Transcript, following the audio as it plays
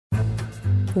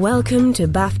Welcome to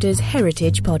BAFTA's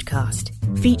Heritage Podcast,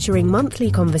 featuring monthly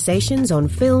conversations on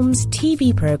films,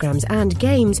 TV programmes and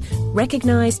games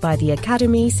recognised by the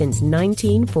Academy since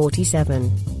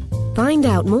 1947. Find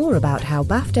out more about how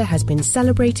BAFTA has been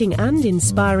celebrating and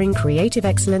inspiring creative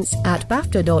excellence at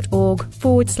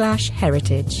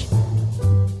bafta.org/heritage.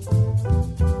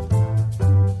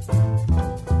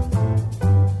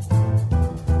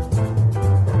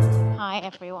 Hi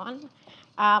everyone.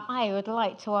 I would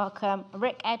like to welcome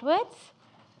Rick Edwards,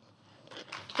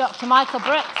 Dr. Michael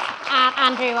Brooks and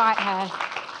Andrew Whitehurst.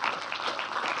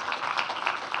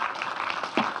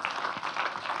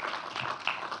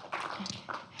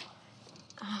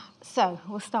 So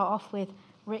we'll start off with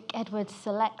Rick Edwards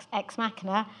selects Ex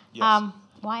Machina. Yes.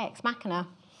 Why Ex Machina?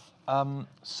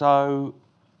 So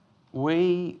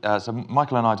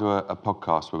Michael and I do a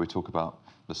podcast where we talk about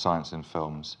the science in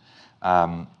films.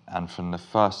 And from the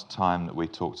first time that we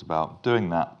talked about doing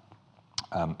that,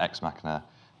 Ex Machina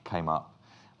came up.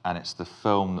 And it's the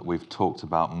film that we've talked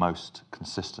about most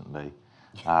consistently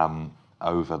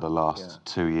over the last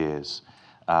 2 years.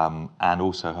 And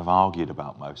also have argued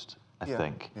about most, I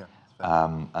think. Yeah.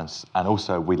 And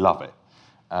also we love it.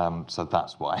 So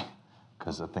that's why,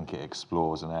 because I think it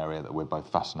explores an area that we're both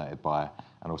fascinated by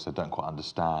and also don't quite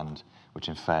understand, which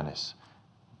in fairness,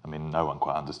 I mean, no one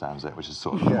quite understands it, which is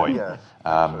sort of the point. Yeah, it's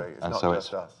and not so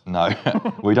just us. No,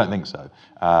 we don't think so.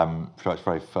 So it's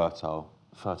very fertile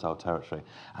territory.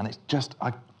 And it's just,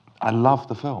 I love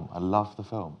the film. I love the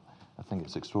film. I think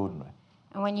it's extraordinary.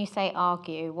 And when you say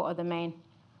argue, what are the main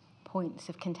points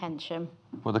of contention?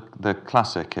 Well, the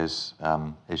classic is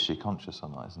she conscious or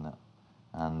not, isn't it?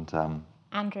 And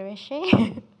Andrew, is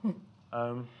she?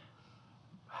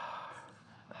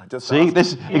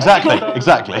 Exactly.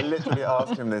 I literally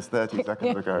asked him this 30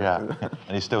 seconds ago. Yeah,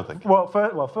 and he's still thinking. Well,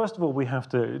 first of all, we have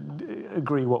to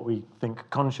agree what we think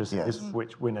conscious is,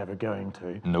 which we're never going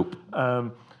to. Nope.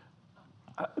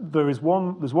 There's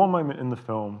one moment in the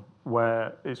film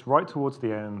where it's right towards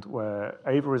the end where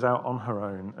Ava is out on her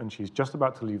own and she's just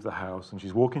about to leave the house and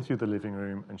she's walking through the living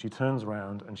room and she turns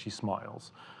around and she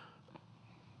smiles.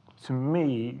 To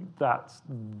me, that's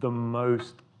the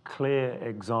most clear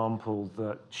example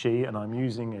that she, and I'm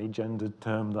using a gendered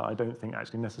term that I don't think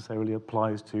actually necessarily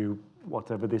applies to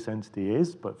whatever this entity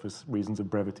is, but for reasons of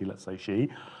brevity, let's say she.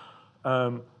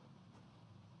 That's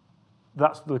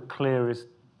the clearest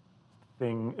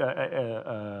thing,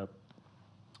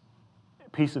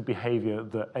 piece of behaviour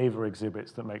that Ava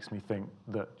exhibits that makes me think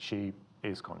that she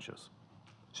is conscious.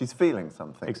 She's feeling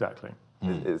something. Exactly.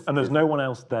 And there's no one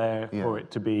else there for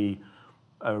it to be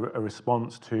a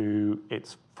response to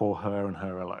it's for her and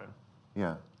her alone.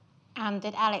 Yeah. And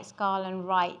did Alex Garland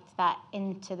write that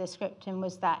into the script, and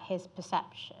was that his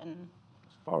perception?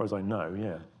 As far as I know,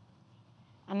 yeah.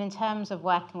 And in terms of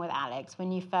working with Alex,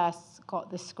 when you first got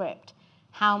the script,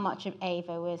 how much of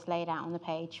Ava was laid out on the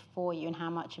page for you and how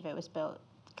much of it was built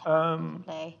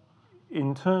collaboratively?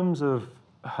 In terms of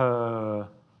her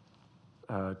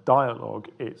dialogue,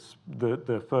 it's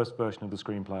the first version of the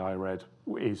screenplay I read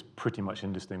is pretty much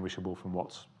indistinguishable from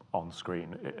what's on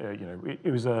screen.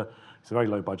 It's a very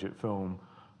low budget film.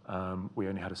 We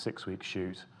only had a 6-week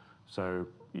shoot, so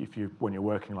when you're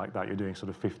working like that, you're doing sort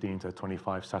of 15 to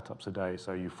 25 setups a day.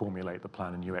 So you formulate the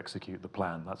plan and you execute the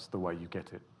plan. That's the way you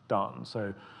get it done.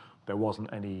 So there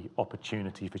wasn't any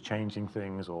opportunity for changing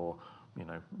things or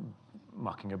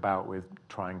mucking about with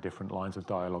trying different lines of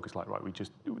dialogue. It's like, right,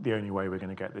 the only way we're going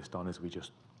to get this done is we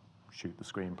just shoot the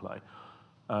screenplay.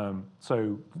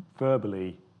 So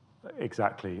verbally,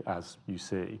 exactly as you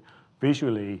see.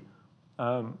 Visually,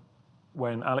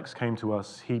 when Alex came to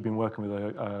us, he'd been working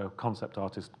with a concept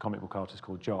artist, comic book artist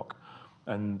called Jock.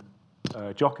 And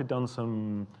Jock had done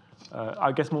some,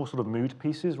 I guess, more sort of mood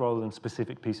pieces rather than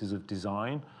specific pieces of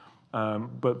design.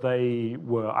 But they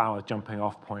were our jumping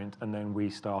off point, and then we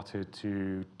started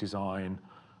to design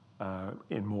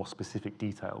in more specific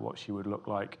detail what she would look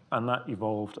like. And that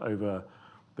evolved over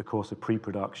the course of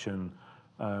pre-production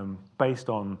based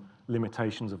on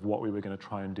limitations of what we were going to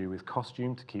try and do with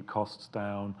costume to keep costs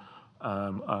down,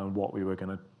 and what we were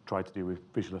going to try to do with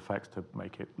visual effects to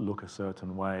make it look a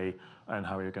certain way, and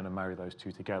how we were going to marry those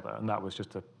two together. And that was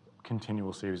just a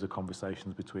continual series of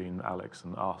conversations between Alex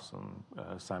and us,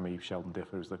 and Sammy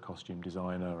Sheldon-Differ is the costume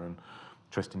designer, and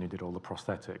Tristan, who did all the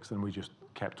prosthetics, and we just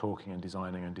kept talking and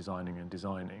designing and designing and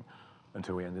designing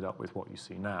until we ended up with what you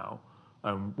see now.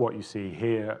 What you see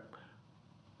here,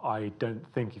 I don't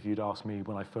think if you'd asked me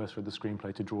when I first read the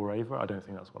screenplay to draw Ava, I don't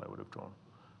think that's what I would have drawn.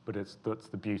 But that's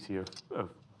the beauty of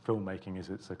filmmaking, is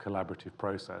it's a collaborative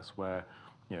process where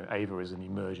Ava is an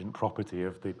emergent property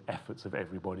of the efforts of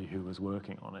everybody who was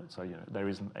working on it. So, there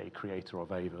isn't a creator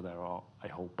of Ava, there are a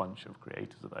whole bunch of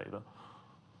creators of Ava.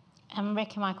 And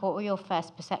Rick and Michael, what were your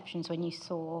first perceptions when you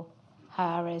saw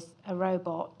her as a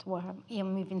robot? Well,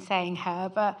 we've been saying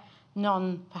her, but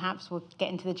perhaps we'll get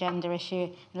into the gender issue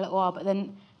in a little while, but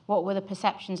then what were the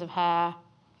perceptions of her,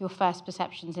 your first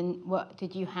perceptions, and what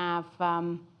did you have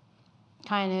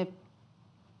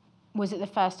was it the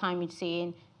first time you'd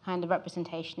seen kind of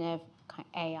representation of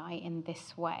AI in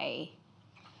this way?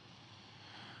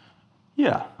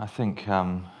 Yeah, I think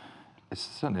it's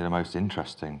certainly the most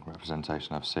interesting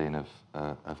representation I've seen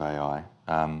of AI.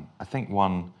 I think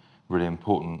one really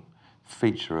important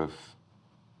feature of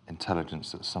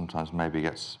intelligence that sometimes maybe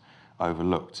gets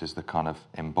overlooked is the kind of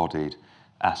embodied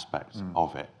aspect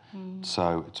of it.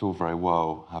 So it's all very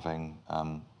well having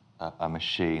a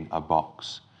machine, a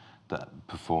box that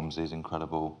performs these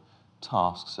incredible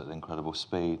tasks at incredible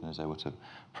speed and is able to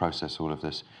process all of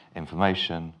this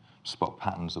information, spot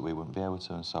patterns that we wouldn't be able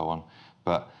to, and so on.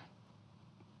 But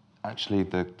actually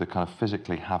the kind of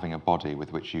physically having a body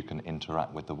with which you can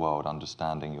interact with the world,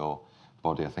 understanding your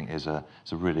body, I think is a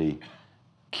really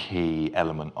key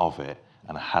element of it,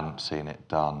 and I hadn't seen it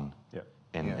done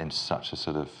in such a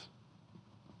sort of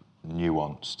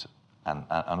nuanced and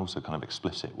also kind of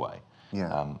explicit way,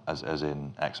 as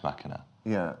in Ex Machina.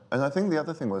 Yeah, and I think the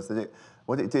other thing was that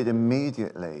what it did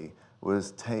immediately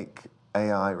was take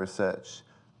AI research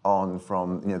on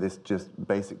from this just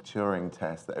basic Turing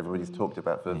test that everybody's talked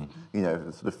about for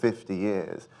sort of 50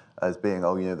 years as being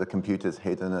the computer's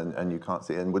hidden and you can't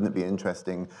see it, and wouldn't it be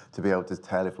interesting to be able to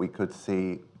tell if we could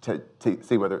see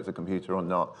whether it's a computer or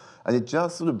not, and it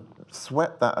just sort of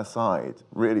swept that aside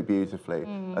really beautifully,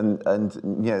 and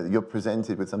you're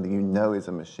presented with something is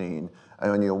a machine,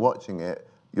 and when you're watching it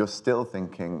you're still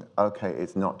thinking, okay,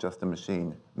 it's not just a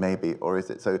machine, maybe, or is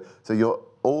it? So you're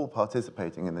all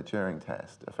participating in the Turing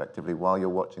test, effectively, while you're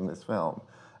watching this film.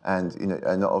 And,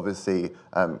 and obviously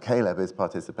Caleb is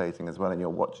participating as well, and you're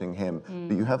watching him.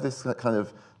 But you have this kind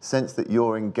of sense that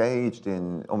you're engaged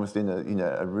in, almost in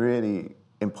a really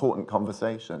important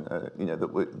conversation,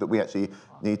 that we actually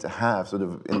need to have sort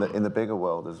of in the bigger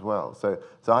world as well. So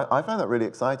I found that really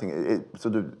exciting. It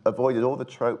sort of avoided all the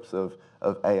tropes of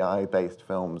AI-based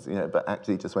films, but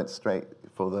actually just went straight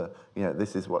for the,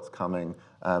 this is what's coming,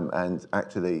 and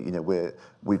actually,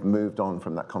 we've moved on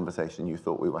from that conversation you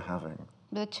thought we were having.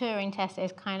 The Turing test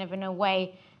is kind of, in a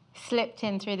way, slipped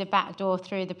in through the back door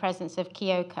through the presence of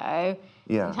Kyoko.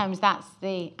 Yeah. Sometimes that's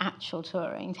the actual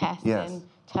Turing test in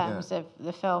terms of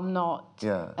the film, not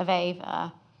of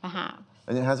Ava, perhaps.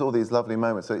 And it has all these lovely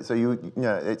moments. So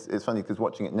it's funny because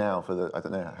watching it now I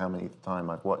don't know how many time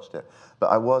I've watched it, but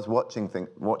I was watching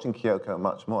Kyoko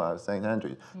much more. I was saying to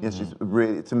Andrew, she's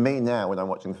really, to me now when I'm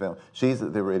watching the film, she's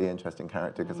the really interesting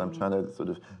character because I'm trying to sort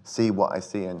of see what I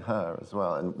see in her as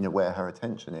well, and where her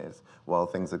attention is while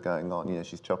things are going on.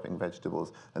 She's chopping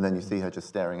vegetables, and then you see her just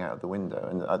staring out of the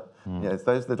window, and it's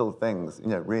those little things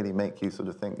really make you sort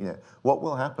of think, what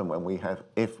will happen when we have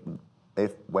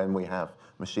when we have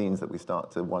machines that we start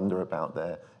to wonder about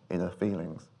their inner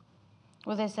feelings.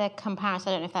 Well, there's a comparison,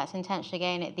 I don't know if that's intentional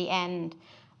again, at the end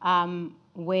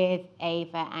with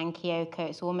Ava and Kyoko.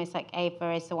 It's almost like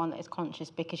Ava is the one that is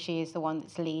conscious because she is the one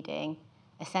that's leading.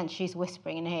 Essentially, she's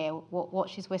whispering in here. What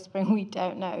she's whispering, we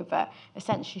don't know, but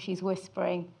essentially she's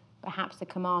whispering perhaps a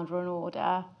command or an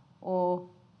order, or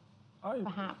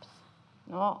perhaps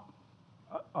not.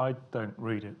 I don't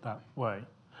read it that way.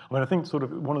 I mean, I think sort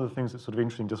of one of the things that's sort of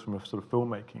interesting just from a sort of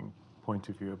filmmaking point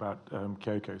of view about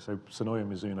Kyoko, so Sonoya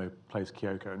Mizuno plays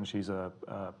Kyoko, and she's a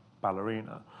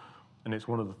ballerina, and it's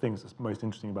one of the things that's most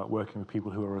interesting about working with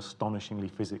people who are astonishingly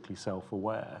physically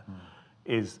self-aware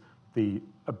is the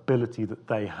ability that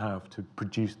they have to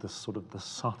produce the sort of the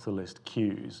subtlest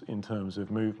cues in terms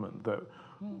of movement that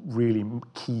really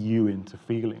key you into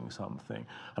feeling something.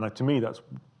 And to me, that's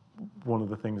one of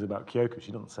the things about Kyoko.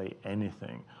 She doesn't say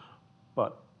anything,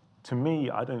 but to me,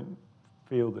 I don't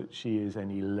feel that she is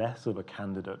any less of a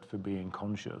candidate for being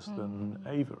conscious than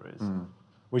Ava is,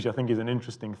 which I think is an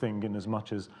interesting thing in as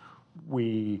much as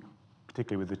we,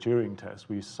 particularly with the Turing test,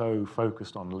 we're so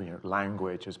focused on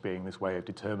language as being this way of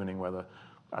determining whether,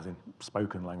 as in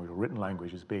spoken language or written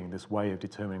language, as being this way of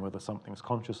determining whether something's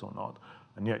conscious or not,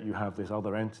 and yet you have this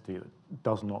other entity that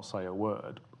does not say a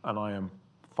word, and I am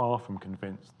far from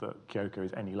convinced that Kyoko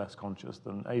is any less conscious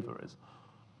than Ava is.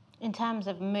 In terms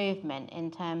of movement,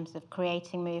 in terms of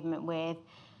creating movement with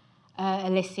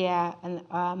Alicia, and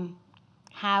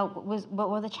what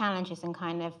were the challenges in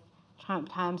kind of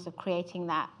terms of creating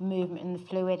that movement and the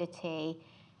fluidity,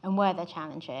 and were there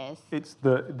challenges? It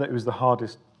was the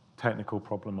hardest technical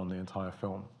problem on the entire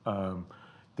film.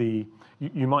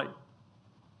 You might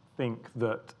think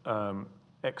that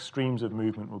extremes of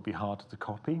movement would be harder to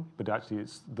copy, but actually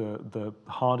it's the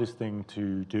hardest thing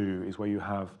to do is where you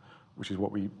have, which is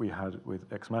what we had with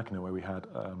Ex Machina, where we had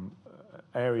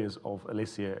areas of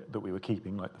Alicia that we were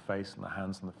keeping, like the face and the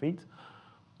hands and the feet,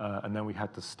 and then we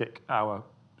had to stick our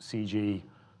CG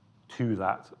to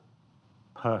that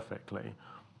perfectly.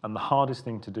 And the hardest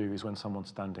thing to do is when someone's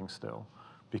standing still,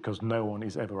 because no one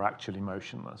is ever actually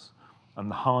motionless. And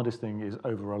the hardest thing is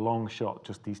over a long shot,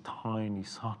 just these tiny,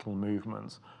 subtle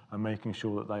movements and making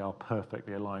sure that they are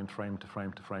perfectly aligned frame to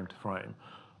frame to frame to frame.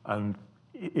 And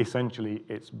essentially,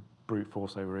 it's brute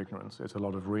force over ignorance. It's a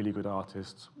lot of really good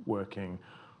artists working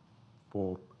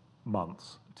for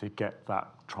months to get that,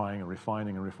 trying and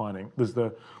refining and refining. There's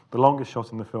the longest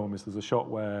shot in the film is there's a shot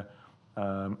where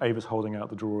Ava's holding out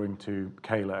the drawing to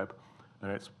Caleb,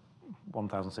 and it's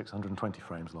 1,620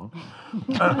 frames long.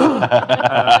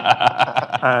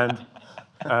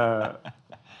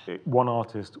 One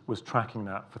artist was tracking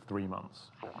that for 3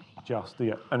 months.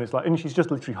 And she's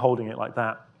just literally holding it like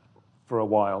that for a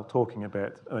while, talking a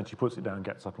bit, and then she puts it down,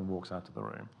 gets up and walks out of the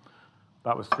room.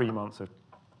 That was 3 months of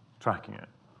tracking it,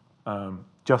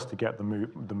 just to get the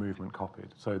movement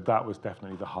copied. So that was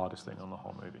definitely the hardest thing on the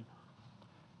whole movie.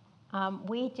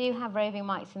 We do have roving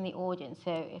mics in the audience,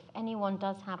 so if anyone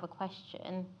does have a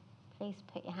question, please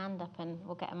put your hand up and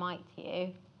we'll get a mic to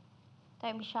you.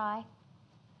 Don't be shy.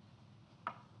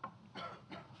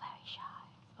 Very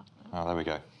shy. Oh, there we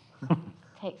go.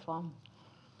 Takes one.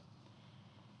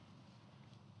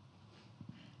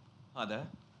 Hi there.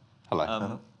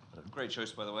 Hello. Great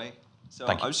choice, by the way. So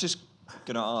Thank you. I was just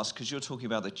going to ask, because you're talking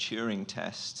about the Turing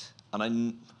test, and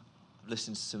I've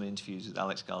listened to some interviews with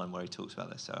Alex Garland where he talks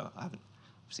about this, so I haven't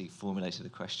obviously formulated the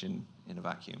question in a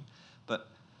vacuum. But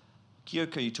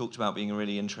Kyoko, you talked about being a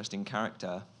really interesting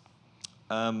character.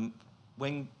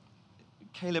 When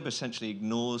Caleb essentially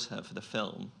ignores her for the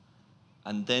film,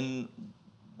 and then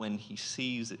when he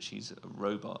sees that she's a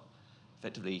robot,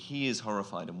 effectively he is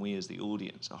horrified and we as the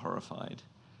audience are horrified.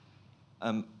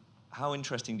 How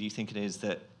interesting do you think it is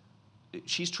that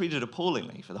she's treated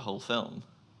appallingly for the whole film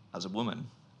as a woman,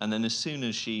 and then as soon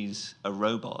as she's a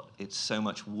robot, it's so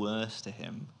much worse to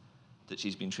him that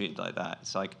she's been treated like that?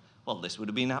 It's like, well, this would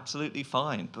have been absolutely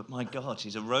fine, but my God,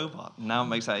 she's a robot. Now it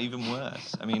makes that even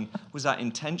worse. I mean, was that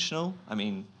intentional? I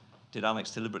mean, did Alex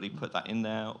deliberately put that in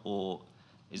there, or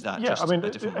is that just a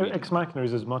different reading? Ex Machina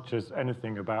is as much as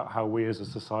anything about how we as a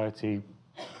society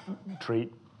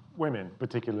treat women,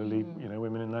 particularly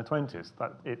women in their 20s.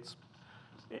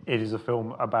 It is a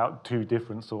film about two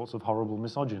different sorts of horrible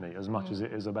misogyny, as much as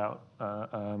it is about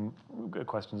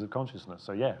questions of consciousness.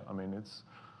 So yeah, I mean, it's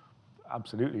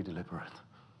absolutely deliberate.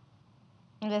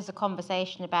 And there's a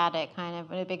conversation about it, kind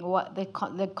of, a big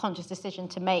the conscious decision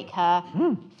to make her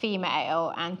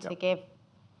female and to give,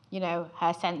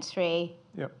 her sensory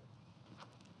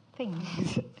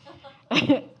things.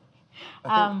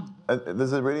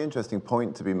 There's a really interesting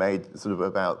point to be made sort of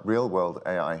about real-world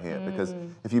AI here, because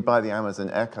if you buy the Amazon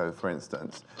Echo, for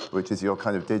instance, which is your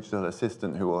kind of digital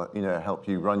assistant who will help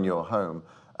you run your home,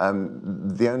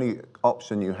 the only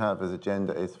option you have as a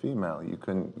gender is female. You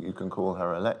can call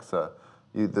her Alexa.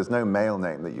 There's no male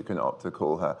name that you can opt to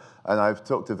call her. And I've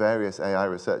talked to various AI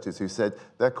researchers who said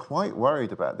they're quite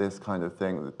worried about this kind of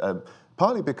thing,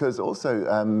 partly because also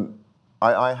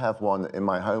I have one in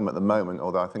my home at the moment,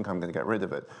 although I think I'm going to get rid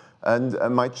of it. And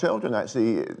my children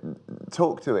actually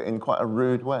talk to it in quite a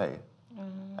rude way.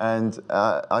 And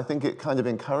I think it kind of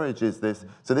encourages this.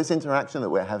 So this interaction that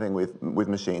we're having with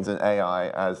machines and AI,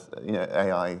 as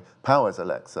AI powers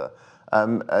Alexa,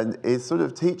 and is sort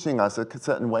of teaching us a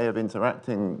certain way of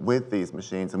interacting with these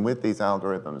machines and with these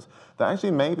algorithms that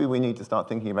actually maybe we need to start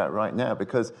thinking about right now,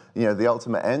 because the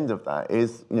ultimate end of that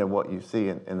is what you see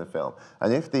in the film.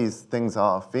 And if these things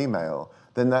are female,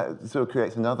 then that sort of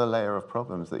creates another layer of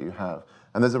problems that you have.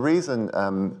 And there's a reason,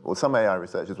 well, some AI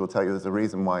researchers will tell you there's a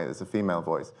reason why it's a female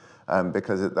voice,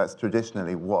 because that's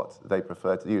traditionally what they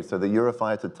prefer to use. So the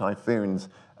Eurofighter Typhoon's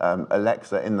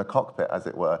Alexa in the cockpit, as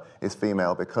it were, is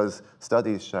female, because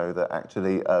studies show that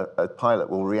actually a pilot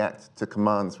will react to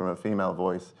commands from a female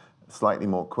voice slightly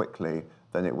more quickly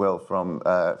than it will from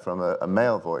a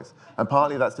male voice. And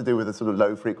partly that's to do with the sort of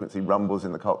low frequency rumbles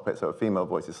in the cockpit, so a female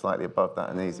voice is slightly above that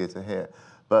and easier to hear.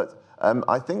 But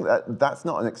I think that's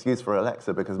not an excuse for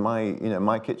Alexa, because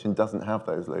my kitchen doesn't have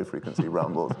those low frequency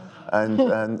rumbles,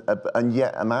 and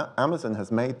yet Amazon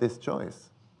has made this choice.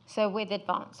 So with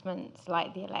advancements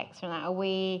like the Alexa, are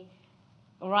we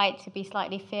right to be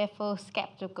slightly fearful,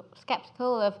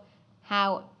 skeptical of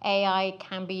how AI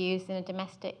can be used in a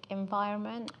domestic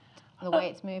environment? the way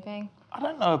it's moving? I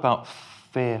don't know about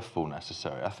fearful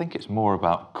necessarily. I think it's more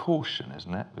about caution,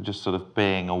 isn't it? Just sort of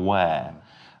being aware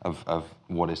of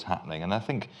what is happening. And I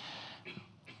think,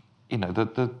 you know,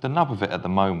 the nub of it at the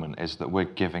moment is that we're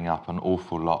giving up an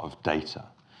awful lot of data,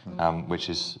 which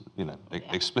is, you know,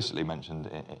 explicitly mentioned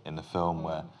in the film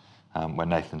where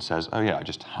Nathan says, oh yeah, I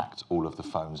just hacked all of the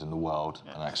phones in the world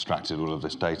and I extracted all of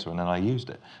this data and then I used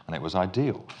it and it was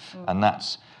ideal. And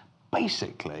that's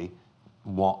basically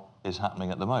what is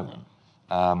happening at the moment.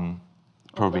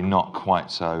 Probably not quite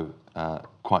so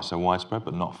widespread,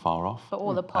 but not far off. But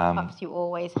all the pop-ups you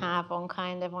always have on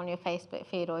on your Facebook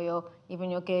feed or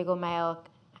even your Google Mail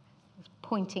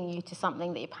pointing you to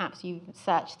something that perhaps you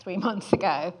searched 3 months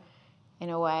ago, in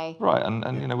a way. Right,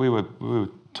 and you know, we were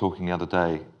talking the other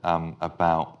day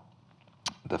about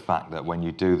the fact that when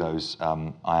you do those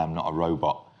I am not a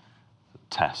robot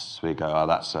tests, we go, oh,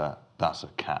 that's a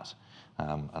cat,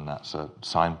 and that's a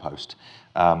signpost.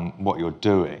 What you're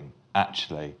doing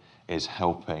actually is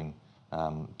helping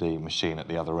the machine at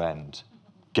the other end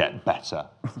get better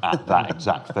at that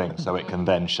exact thing, so it can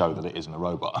then show that it isn't a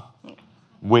robot.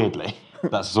 Weirdly,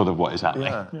 that's sort of what is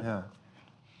happening. Yeah.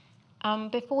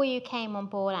 Before you came on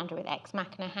board, Andrew, with Ex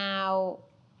Machina, how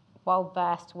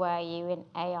well-versed were you in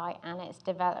AI and its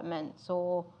developments,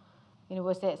 or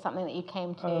was it something that you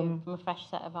came to from a fresh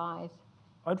set of eyes?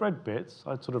 I'd read bits.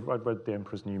 I'd read The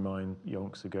Emperor's New Mind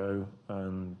yonks ago,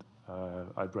 and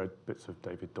I'd read bits of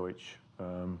David Deutsch,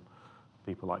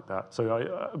 people like that. So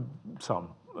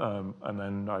and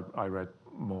then I read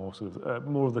more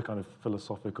more of the kind of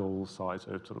philosophical side.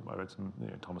 So I read some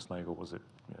Thomas Nagel, was it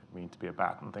mean to be a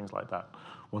bat and things like that.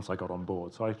 Once I got on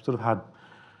board, so I sort of had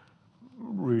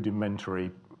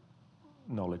rudimentary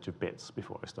knowledge of bits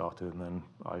before I started, and then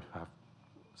I have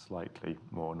slightly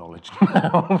more knowledge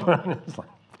now. It's like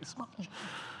this much.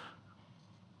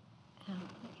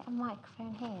 Get a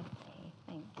microphone here, please.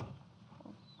 Thank you.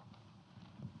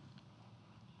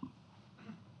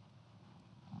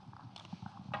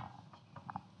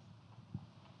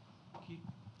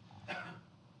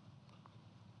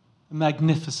 A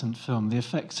magnificent film. The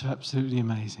effects are absolutely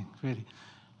amazing, really.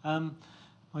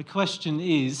 My question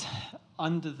is,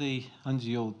 under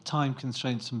your time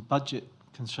constraints and budget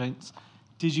constraints,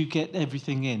 did you get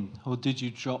everything in, or did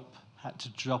you had to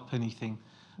drop anything?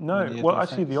 No, well,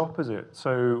 actually the opposite.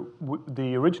 So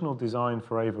the original design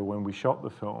for Ava, when we shot the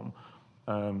film,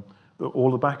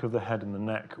 all the back of the head and the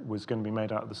neck was going to be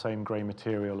made out of the same grey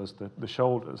material as the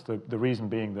shoulders. The reason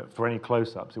being that for any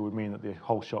close-ups, it would mean that the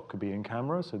whole shot could be in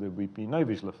camera, so there would be no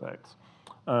visual effects.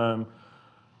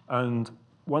 And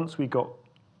once we got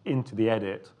into the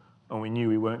edit, and we knew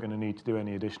we weren't going to need to do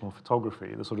any additional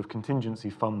photography, the sort of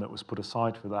contingency fund that was put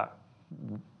aside for that,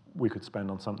 we could spend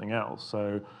on something else.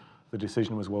 So the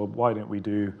decision was, well, why don't we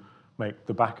make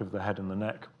the back of the head and the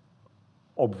neck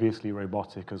obviously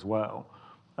robotic as well?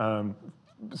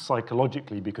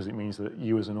 Psychologically, because it means that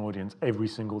you as an audience, every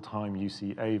single time you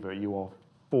see Ava, you are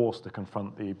forced to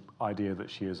confront the idea that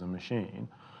she is a machine.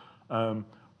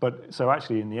 But so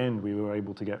actually, in the end, we were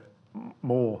able to get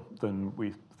more than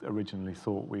we originally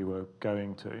thought we were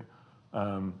going to,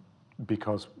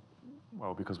 because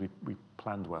we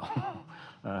planned well,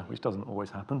 which doesn't always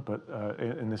happen. But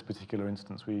in this particular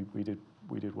instance, we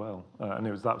did well, and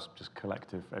that was just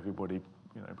collective. Everybody,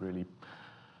 really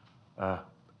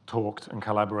talked and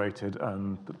collaborated,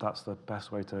 and that's the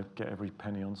best way to get every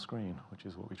penny on screen, which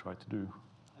is what we tried to do.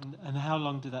 And how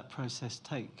long did that process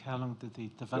take? How long did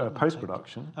the development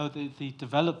post-production? take? Oh, the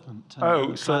development.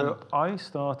 So I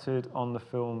started on the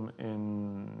film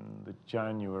in the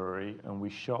January, and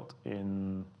we shot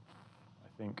in, I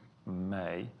think,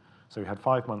 May. So we had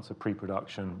 5 months of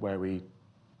pre-production where we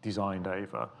designed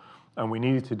Ava, and we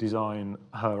needed to design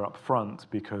her up front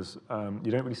because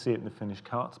you don't really see it in the finished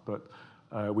cut, but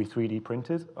we 3D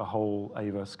printed a whole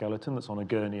Ava skeleton that's on a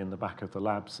gurney in the back of the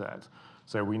lab set.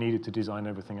 So we needed to design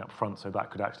everything up front so that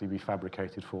could actually be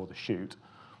fabricated for the shoot.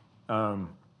 And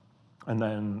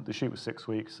then the shoot was 6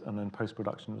 weeks, and then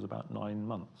post-production was about 9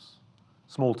 months.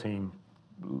 Small team,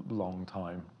 long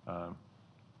time.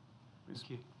 Thank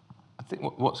you. I think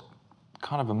what's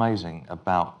kind of amazing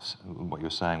about what you're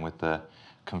saying with the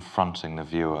confronting the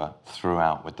viewer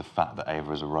throughout with the fact that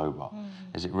Ava is a robot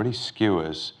is it really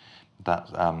skewers that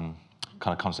kind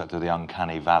of concept of the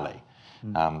uncanny valley.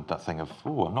 That thing of,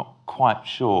 I'm not quite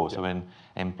sure. So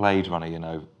in Blade Runner,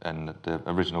 in the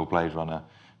original Blade Runner,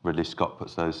 Ridley Scott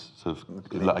puts those sort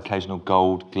of occasional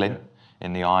gold glint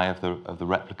in the eye of the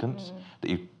replicants that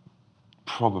you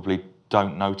probably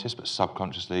don't notice, but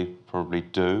subconsciously probably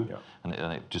do, and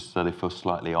it just so they feel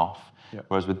slightly off.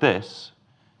 Whereas with this,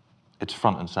 it's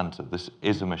front and center. This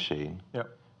is a machine.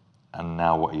 and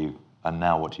now what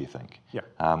do you think? Yeah.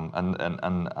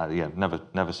 Yeah,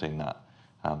 never seen that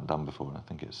done before, and I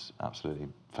think it's absolutely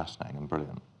fascinating and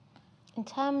brilliant. In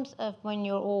terms of when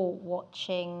you're all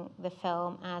watching the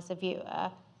film as a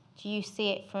viewer, do you see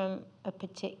it from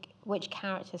which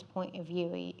character's point of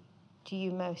view do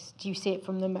you see it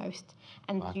from the most?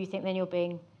 And do you think then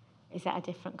is that a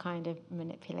different kind of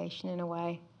manipulation in a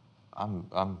way?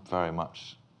 I'm very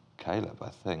much Caleb, I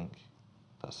think.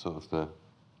 That's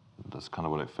kind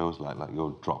of what it feels like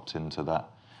you're dropped into that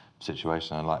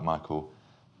situation, and like Michael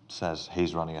says,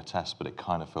 he's running a test, but it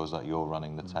kind of feels like you're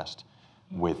running the test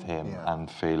with him and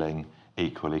feeling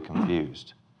equally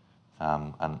confused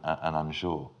and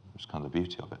unsure. It's kind of the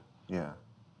beauty of it. Yeah.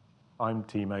 I'm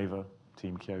Team Ava,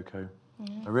 Team Kyoko.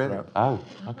 Oh, really? Oh,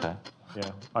 okay.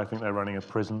 Yeah, I think they're running a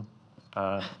prison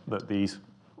that these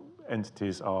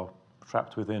entities are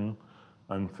trapped within,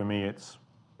 and for me it's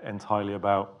entirely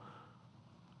about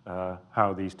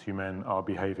how these two men are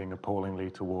behaving appallingly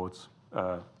towards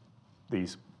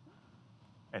these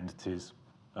entities,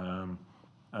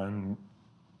 and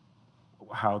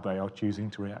how they are choosing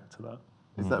to react to that.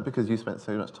 Is that because you spent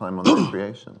so much time on the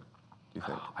creation, do you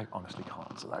think? I honestly can't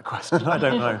answer that question. I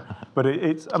don't know. But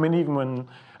even when...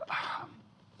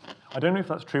 I don't know if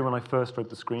that's true when I first read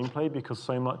the screenplay, because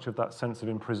so much of that sense of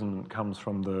imprisonment comes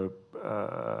from the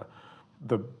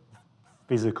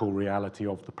physical reality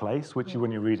of the place, which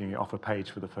when you're reading it off a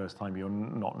page for the first time, you're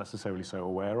not necessarily so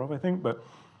aware of, I think. But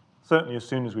certainly as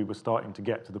soon as we were starting to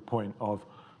get to the point of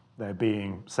there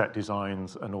being set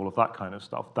designs and all of that kind of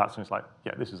stuff, that's when it's like,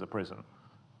 yeah, this is a prison.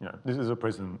 This is a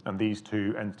prison, and these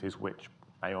two entities, which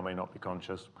may or may not be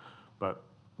conscious, but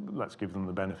let's give them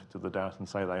the benefit of the doubt and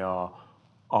say they are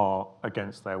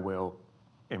against their will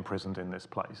imprisoned in this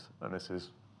place. And this is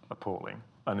appalling.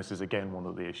 And this is, again, one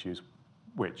of the issues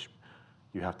which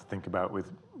you have to think about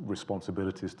with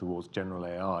responsibilities towards general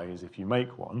AI, is if you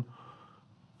make one,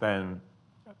 then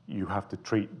you have to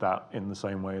treat that in the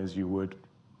same way as you would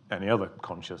any other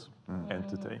conscious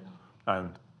entity.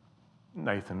 And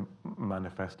Nathan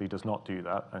manifestly does not do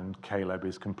that, and Caleb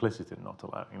is complicit in not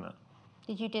allowing that.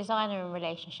 Did you design her in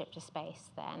relationship to space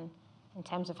then, in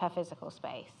terms of her physical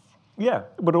space? Yeah,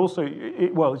 but also,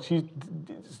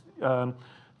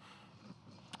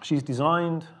 she's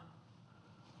designed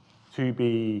to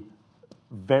be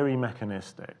very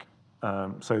mechanistic,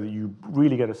 so that you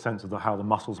really get a sense of how the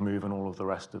muscles move and all of the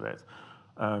rest of it,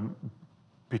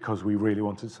 because we really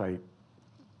wanted to say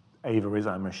Ava is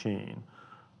our machine.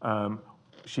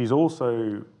 She's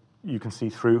also, you can see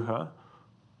through her,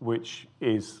 which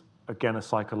is, again, a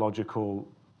psychological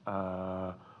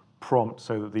prompt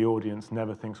so that the audience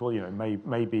never thinks, well,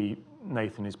 maybe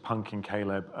Nathan is punking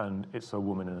Caleb and it's a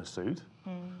woman in a suit.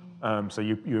 So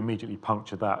you immediately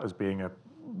puncture that as being a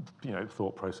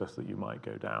thought process that you might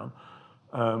go down.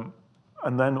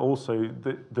 And then also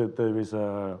there's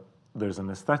an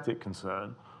aesthetic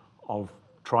concern of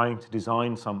trying to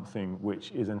design something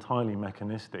which is entirely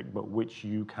mechanistic, but which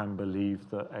you can believe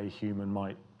that a human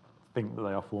might think that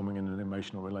they are forming an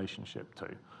emotional relationship to.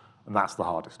 And that's the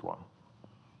hardest one.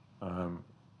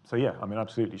 So yeah,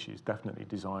 absolutely, she's definitely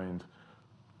designed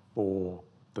for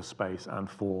the space and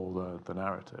for the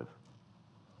narrative.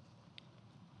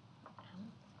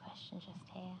 Question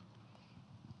just here.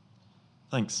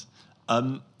 Thanks.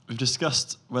 We've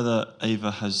discussed whether Ava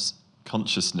has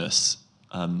consciousness.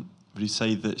 Would you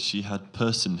say that she had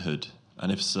personhood?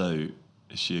 And if so,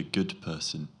 is she a good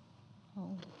person?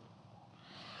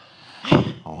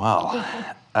 Oh, wow.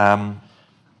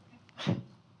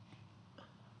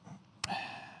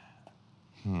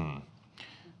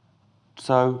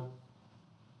 So,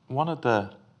 one of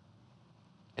the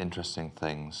interesting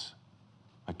things,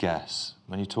 I guess,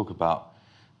 when you talk about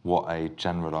what a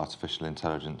general artificial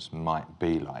intelligence might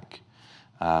be like,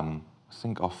 I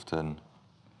think often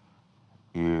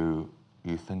you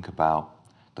think about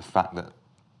the fact that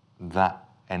that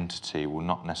entity will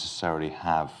not necessarily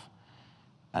have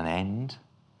an end.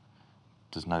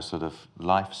 There's no sort of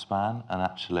lifespan, and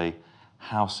actually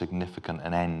how significant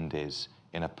an end is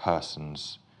in a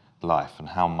person's life, and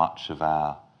how much of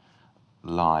our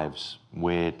lives,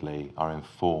 weirdly, are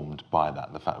informed by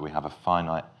that. The fact that we have a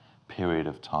finite period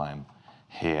of time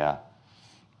here,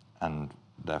 and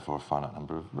therefore a finite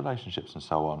number of relationships and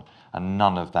so on, and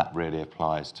none of that really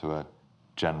applies to a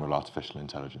general artificial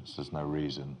intelligence. There's no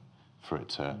reason for it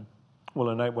to... Well,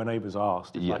 and when Ava's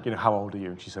asked, it's like, how old are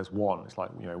you? And she says 1. It's like,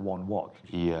 1 what?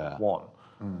 Yeah. 1.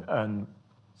 And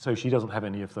so she doesn't have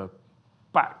any of the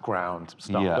background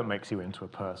stuff Yeah. that makes you into a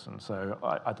person. So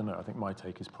I don't know. I think my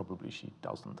take is probably she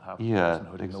doesn't have Yeah,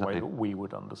 personhood in the way exactly. that we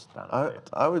would understand it.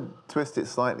 I would twist it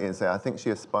slightly and say I think she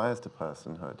aspires to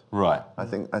personhood. Right. I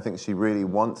think she really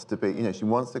wants to be, she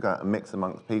wants to go out and mix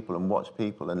amongst people and watch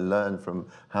people and learn from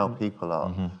how people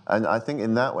are. And I think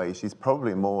in that way she's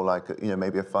probably more like,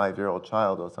 maybe a 5-year-old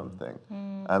child or something.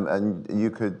 And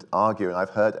you could argue, and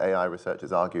I've heard AI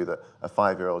researchers argue that a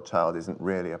 5-year-old child isn't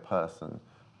really a person.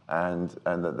 And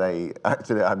that they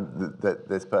actually, that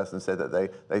this person said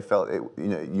that they felt it,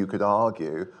 you could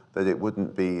argue that it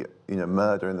wouldn't be,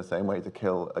 murder in the same way to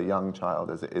kill a young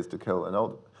child as it is to kill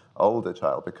an older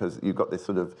child, because you've got this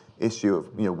sort of issue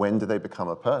of, when do they become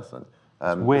a person?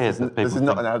 It's weird that people this is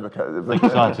not an advocate.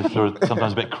 think scientists are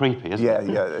sometimes a bit creepy, isn't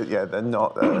it? Yeah, they're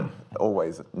not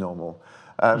always normal.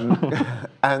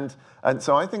 And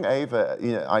so I think Ava,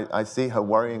 I see her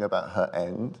worrying about her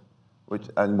end,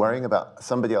 and worrying about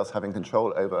somebody else having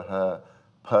control over her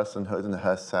personhood and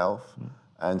herself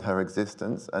and her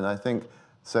existence. And I think,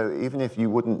 so even if you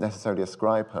wouldn't necessarily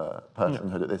ascribe her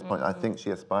personhood at this point, I think she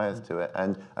aspires to it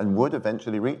and would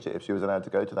eventually reach it if she was allowed to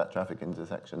go to that traffic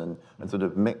intersection and sort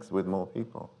of mix with more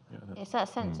people. It's that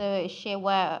sense of, is she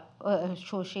aware, I'm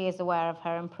sure she is aware of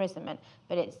her imprisonment,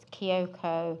 but it's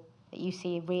Kyoko that you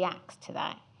see reacts to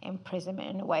that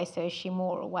imprisonment in a way. So is she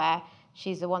more aware?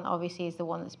 She's the one, obviously, is the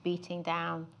one that's beating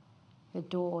down the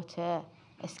door to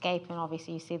escape, and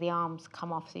obviously you see the arms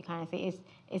come off, so you kind of think,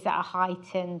 is that a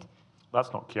heightened...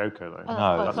 That's not Kyoko, though. Oh,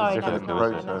 No, that's that's sorry, different.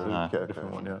 that's not.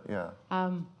 Different one, yeah.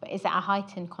 But is that a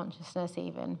heightened consciousness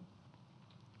even?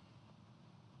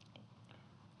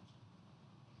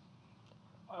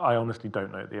 I honestly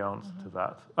don't know the answer to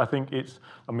that. I think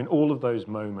all of those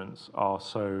moments are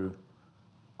so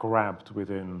grabbed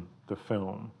within the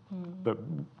film that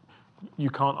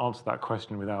you can't answer that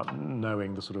question without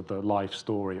knowing the sort of the life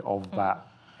story of that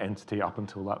entity up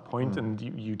until that point, and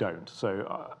you don't.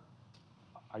 So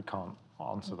I can't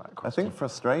answer that question. I think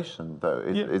frustration, though,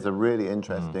 is a really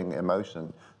interesting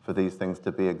emotion for these things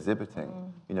to be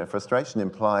exhibiting. Frustration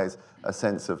implies a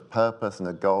sense of purpose and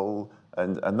a goal,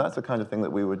 and that's the kind of thing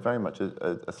that we would very much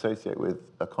associate with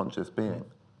a conscious being.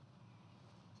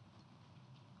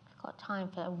 Got time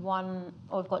for one,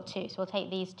 or we've got two, so we'll take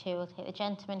these two. We'll take the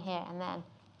gentleman here and then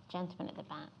the gentleman at the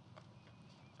back.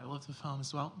 I love the film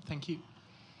as well. Thank you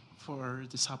for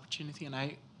this opportunity.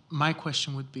 And my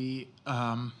question would be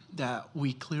that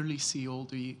we clearly see all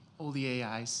the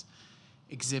AIs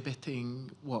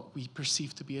exhibiting what we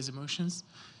perceive to be as emotions.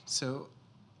 So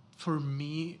for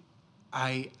me,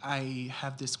 I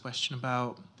have this question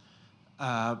about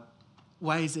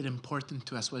why is it important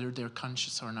to us whether they're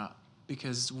conscious or not?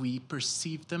 Because we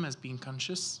perceive them as being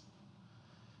conscious,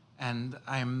 and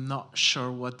I'm not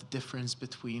sure what the difference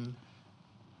between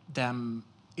them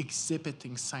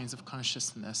exhibiting signs of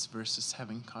consciousness versus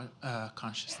having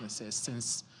consciousness is,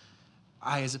 since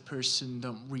I, as a person,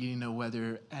 don't really know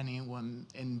whether anyone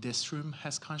in this room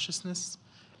has consciousness,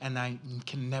 and I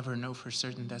can never know for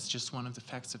certain. That's just one of the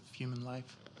facts of human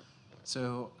life.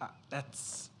 So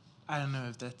I don't know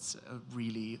if that's a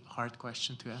really hard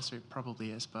question to answer. It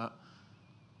probably is, but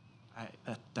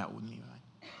that wouldn't be right.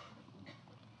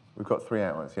 We've got 3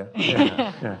 hours, yeah?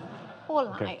 Yeah. All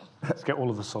night. Okay. Let's get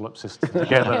all of the solipsisms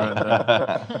together.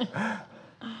 And,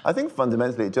 I think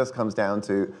fundamentally it just comes down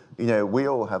to, we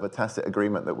all have a tacit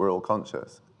agreement that we're all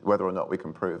conscious, whether or not we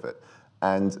can prove it.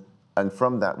 And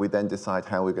from that, we then decide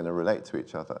how we're going to relate to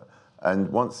each other. And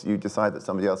once you decide that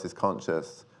somebody else is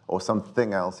conscious or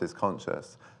something else is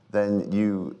conscious, then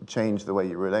you change the way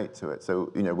you relate to it. So,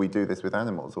 we do this with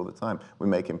animals all the time. We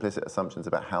make implicit assumptions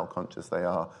about how conscious they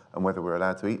are and whether we're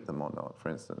allowed to eat them or not, for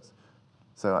instance.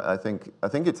 So I think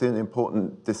it's an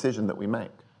important decision that we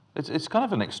make. It's kind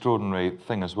of an extraordinary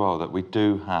thing as well that we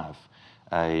do have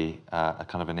a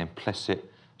kind of an implicit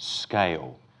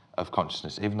scale of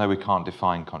consciousness, even though we can't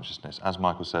define consciousness. As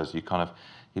Michael says, you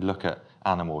you look at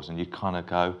animals and you kind of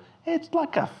go, it's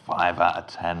like a 5 out of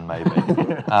 10 maybe.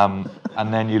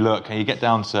 And then you look and you get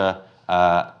down to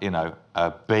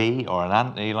a bee or an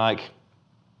ant and you're like,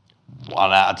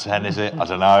 1 out of 10 is it? I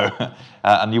don't know.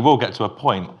 And you will get to a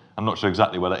point, I'm not sure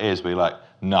exactly what it is, but you're like,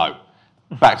 no.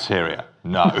 Bacteria,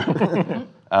 no.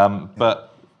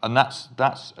 And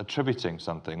that's attributing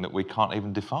something that we can't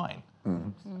even define.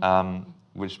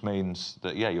 Which means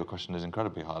that, your question is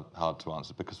incredibly hard to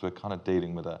answer, because we're kind of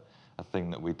dealing with a thing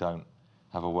that we don't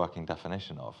have a working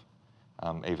definition of,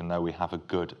 even though we have a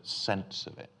good sense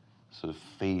of it, sort of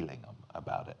feeling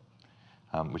about it,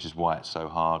 which is why it's so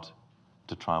hard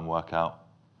to try and work out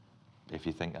if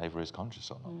you think Ava is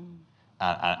conscious or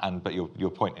not. But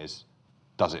your point is,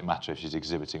 does it matter if she's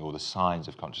exhibiting all the signs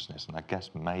of consciousness? And I guess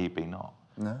maybe not.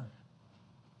 No.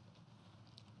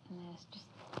 And there's just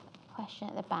a question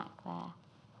at the back there.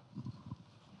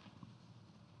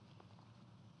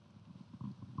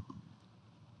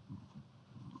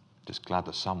 Just glad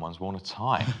that someone's worn a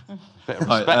tie. Bit of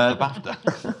Right,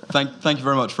 respect for BAFTA. Thank you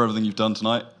very much for everything you've done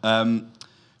tonight.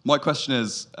 My question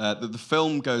is that the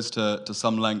film goes to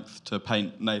some length to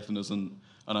paint Nathan as an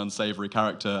unsavoury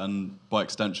character, and by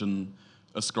extension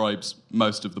ascribes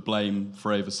most of the blame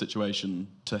for Ava's situation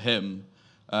to him.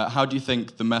 How do you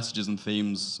think the messages and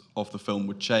themes of the film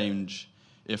would change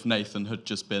if Nathan had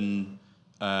just been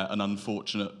an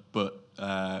unfortunate but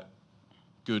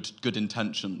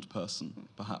good-intentioned person,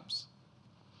 perhaps?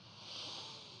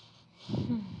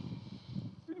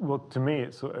 Well, to me,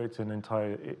 it's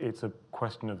a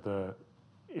question of the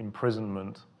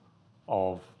imprisonment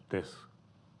of this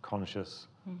conscious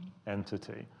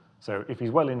entity. So if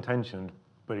he's well-intentioned,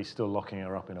 but he's still locking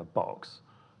her up in a box,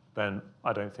 then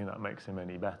I don't think that makes him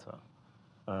any better.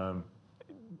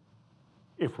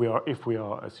 If we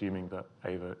are assuming that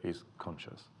Ava is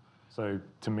conscious, so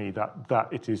to me that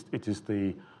it is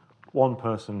the one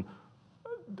person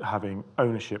having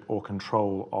ownership or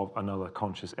control of another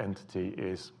conscious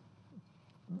entity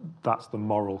that's the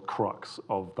moral crux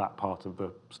of that part of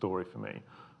the story for me.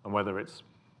 And whether it's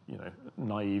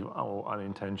naive or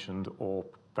unintentioned or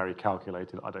very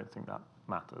calculated, I don't think that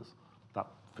matters. That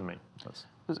for me,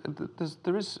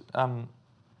 there is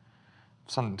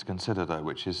something to consider though,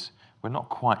 which is we're not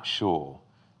quite sure,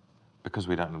 because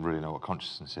we don't really know what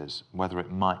consciousness is, whether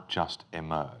it might just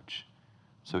emerge.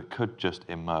 So it could just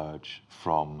emerge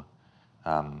from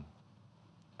an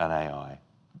AI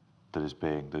that is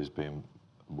being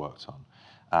worked on,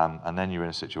 and then you're in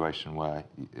a situation where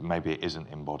maybe it isn't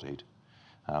embodied.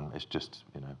 It's just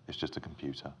a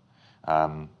computer,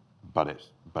 but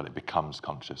it becomes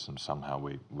conscious, and somehow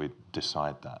we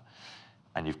decide that,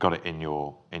 and you've got it in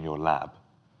your lab,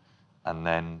 and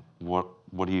then what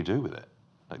do you do with it?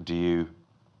 Like, do you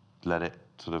let it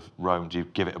sort of roam? Do you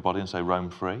give it a body and say roam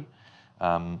free?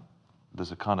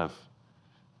 There's a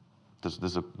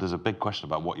big question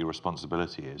about what your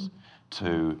responsibility is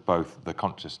to both the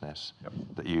consciousness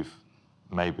that you've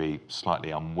maybe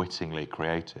slightly unwittingly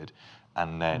created,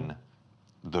 and then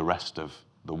the rest of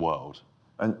the world.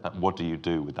 And what do you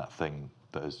do with that thing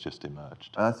that has just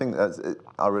emerged? And I think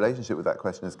our relationship with that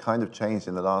question has kind of changed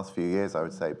in the last few years, I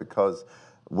would say, because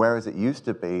whereas it used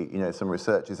to be, some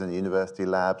researchers in the university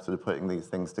lab sort of putting these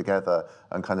things together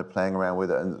and kind of playing around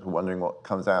with it and wondering what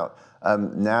comes out,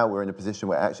 now we're in a position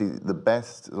where actually the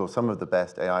best, or some of the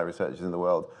best AI researchers in the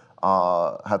world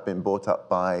have been bought up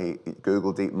by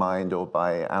Google DeepMind or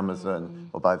by Amazon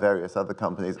or by various other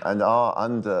companies, and are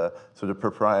under sort of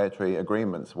proprietary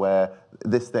agreements where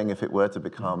this thing, if it were to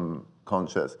become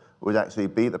conscious, would actually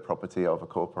be the property of a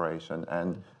corporation.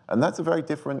 And that's a very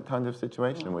different kind of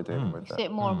situation we're dealing with. You see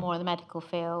it more and more in the medical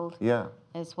field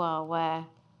as well, where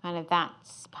kind of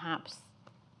that's perhaps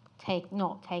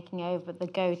not taking over the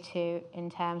go-to in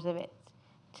terms of it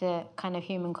to kind of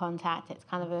human contact. It's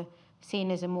kind of seen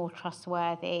as a more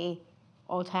trustworthy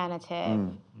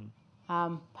alternative,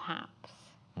 perhaps.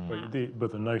 But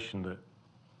the notion that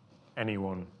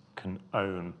anyone can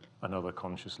own another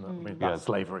consciousness, I mean, that's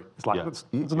slavery. It's like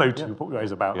there's no two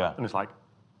ways about it, and it's like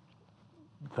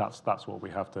that's what we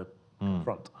have to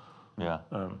confront.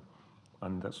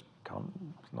 And that's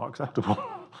not acceptable.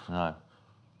 No.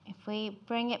 If we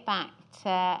bring it back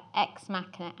to Ex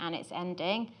Machina and its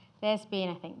ending, there's been,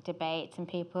 I think, debates, and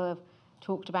people have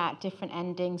talked about different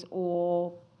endings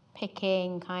or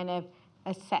picking kind of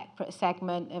a separate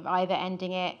segment of either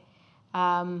ending it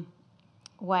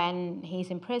when he's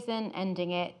in prison,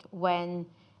 ending it when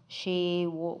she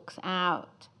walks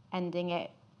out, ending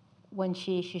it when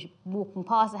she's walking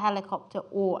past the helicopter,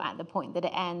 or at the point that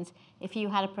it ends. If you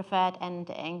had a preferred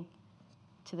ending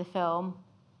to the film,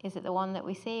 is it the one that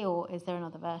we see, or is there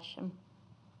another version?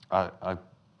 I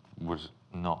would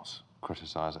not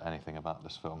criticise anything about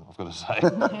this film, I've got to say.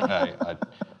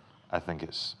 I think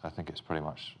it's pretty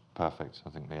much perfect. I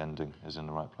think the ending is in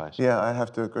the right place. Yeah, I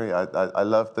have to agree. I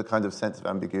love the kind of sense of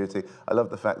ambiguity. I love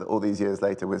the fact that all these years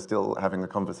later we're still having a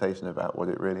conversation about what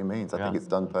it really means. I think it's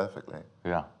done perfectly.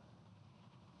 Yeah.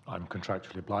 I'm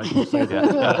contractually obliged to say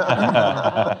that.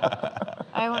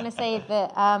 I want to say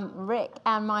that Rick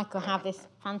and Michael have this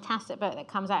fantastic book that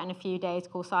comes out in a few days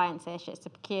called Science-ish. It's the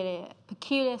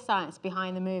peculiar science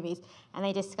behind the movies, and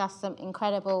they discuss some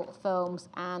incredible films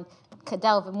and could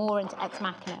delve more into Ex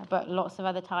Machina, but lots of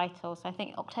other titles. I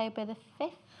think October the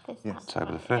 5th is that?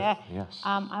 October the 5th, yes.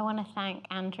 I want to thank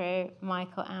Andrew,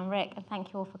 Michael and Rick, and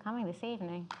thank you all for coming this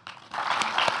evening.